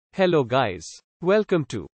Hello guys. Welcome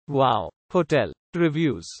to Wow Hotel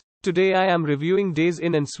Reviews. Today I am reviewing Days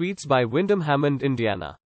Inn and Suites by Wyndham Hammond,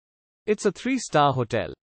 Indiana. It's a 3-star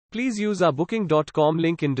hotel. Please use our booking.com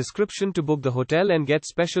link in description to book the hotel and get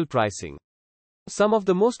special pricing. Some of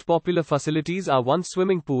the most popular facilities are one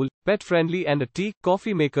swimming pool, pet-friendly and a tea,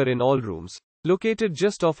 coffee maker in all rooms. Located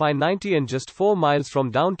just off I-90 and just 4 miles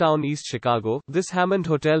from downtown East Chicago, this Hammond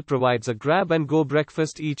Hotel provides a grab-and-go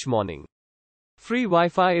breakfast each morning. Free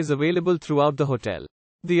Wi-Fi is available throughout the hotel.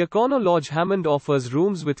 The Econo Lodge Hammond offers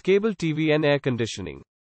rooms with cable TV and air conditioning.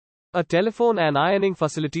 A telephone and ironing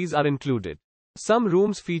facilities are included. Some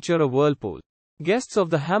rooms feature a whirlpool. Guests of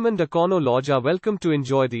the Hammond Econo Lodge are welcome to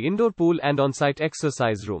enjoy the indoor pool and on-site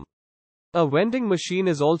exercise room. A vending machine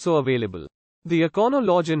is also available. The Econo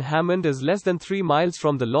Lodge in Hammond is less than 3 miles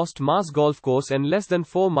from the Lost Marsh Golf Course and less than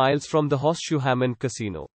 4 miles from the Horseshoe Hammond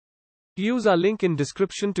Casino. Use our link in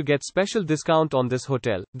description to get special discount on this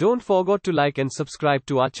hotel. Don't forget to like and subscribe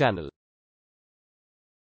to our channel.